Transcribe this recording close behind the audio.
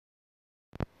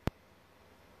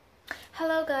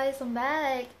Hello guys, I'm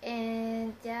back,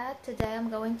 and yeah, today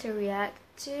I'm going to react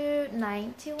to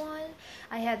 91.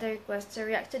 I had a request to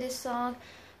react to this song.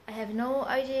 I have no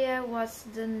idea what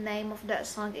the name of that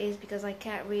song is because I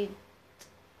can't read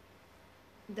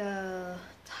the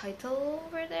title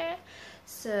over there,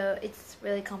 so it's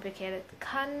really complicated.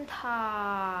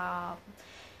 Kanta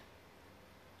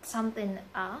something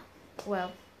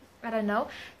well, I don't know.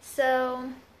 So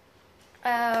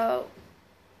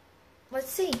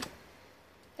let's see.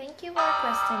 Thank you for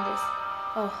requesting this.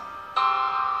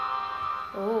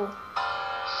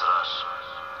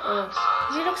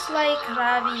 He looks like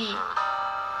Ravi.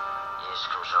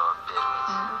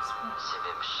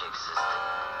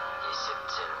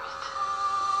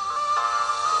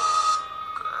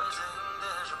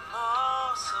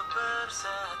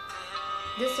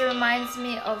 This reminds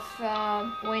me of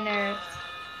Winner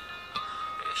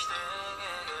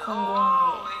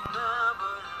Kongongi.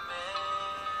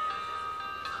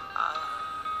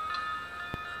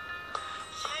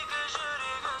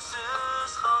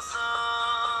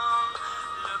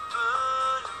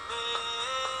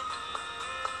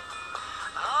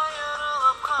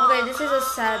 Okay, this is a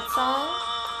sad song.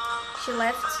 She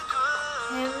left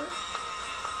him.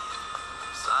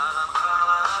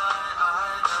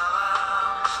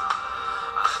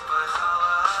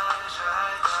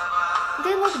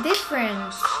 They look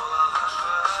different.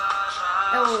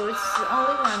 Oh, it's the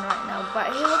only one right now, but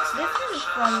he looks different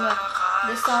from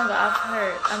the song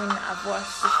I've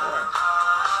watched before.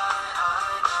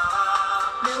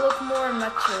 They look more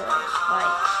mature,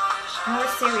 like more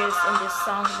serious in this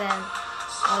song than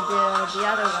the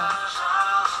other one.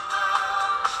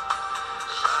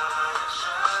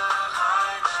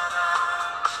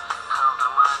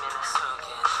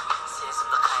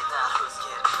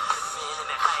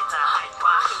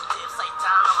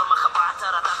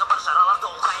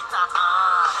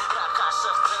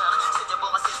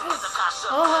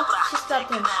 Oh, she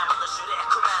stopped him.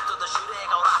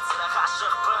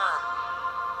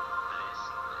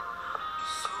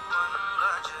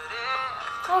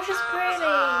 Oh, she's pretty.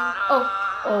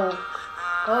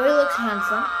 Oh, he looks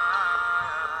handsome.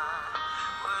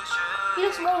 He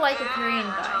looks more like a Korean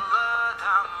guy.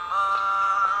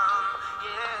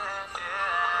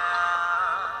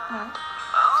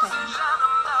 Same.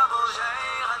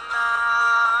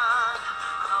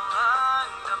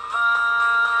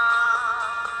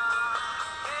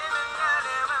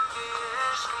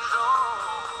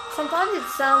 Sometimes it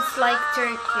sounds like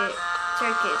Turkish.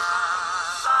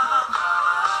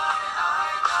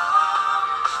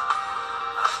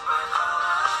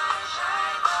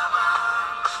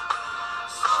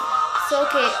 So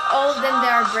okay, all of them,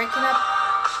 they are breaking up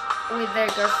with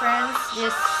their girlfriends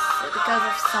just because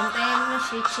of something.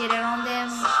 She cheated on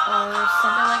them or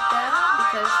something like that,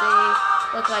 because they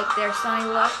look like they're so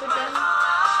in love with them.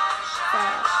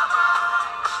 Sad.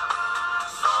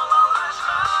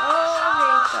 Oh,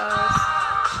 here it goes.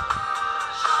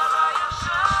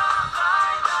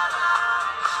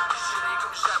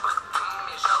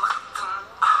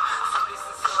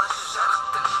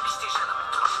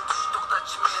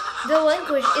 The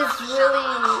language is really,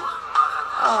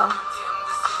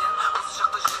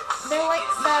 they're like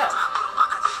that.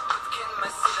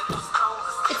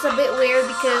 It's a bit weird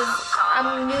because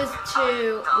I'm used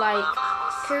to like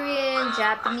Korean,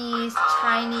 Japanese,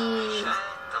 Chinese,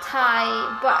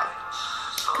 Thai, but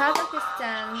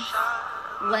Kazakhstan's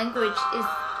language is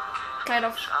kind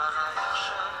of,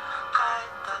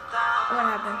 what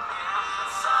happened?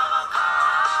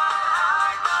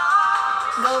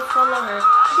 Go follow her.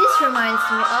 This reminds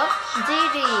me of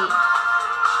Didi.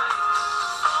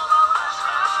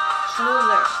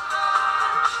 Loser.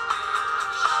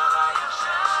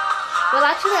 Well,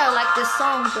 actually, I like this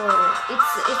song though.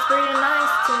 It's pretty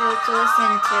nice to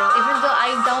listen to, even though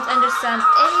I don't understand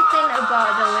anything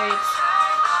about the lyrics,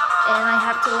 and I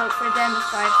have to look for them if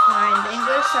I find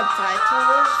English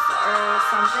subtitles or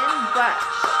something. But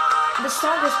the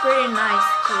song is pretty nice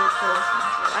to listen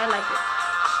to. I like it.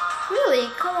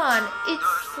 Really? Come on,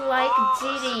 it's like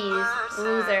Didi's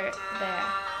Loser there.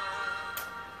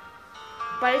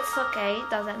 But it's okay,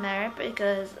 doesn't matter,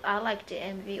 because I like the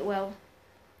MV. Well,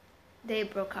 they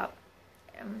broke up.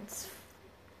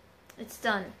 It's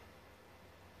done.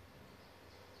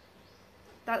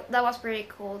 That was pretty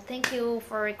cool. Thank you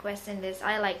for requesting this.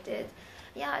 I liked it.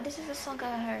 Yeah, this is a song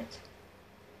I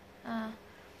heard.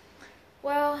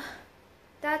 Well,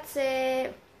 that's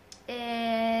it.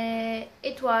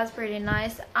 It was pretty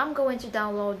nice. I'm going to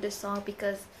download this song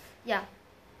because yeah,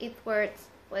 it's worth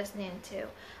listening to.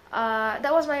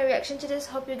 That was my reaction to this.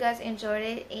 Hope you guys enjoyed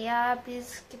it. Yeah,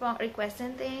 please keep on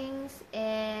requesting things,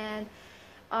 and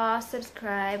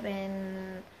subscribe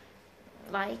and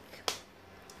like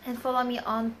and follow me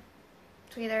on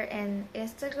Twitter and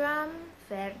Instagram,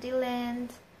 Ferdinand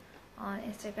on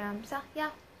Instagram. So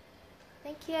yeah,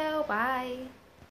 thank you, bye.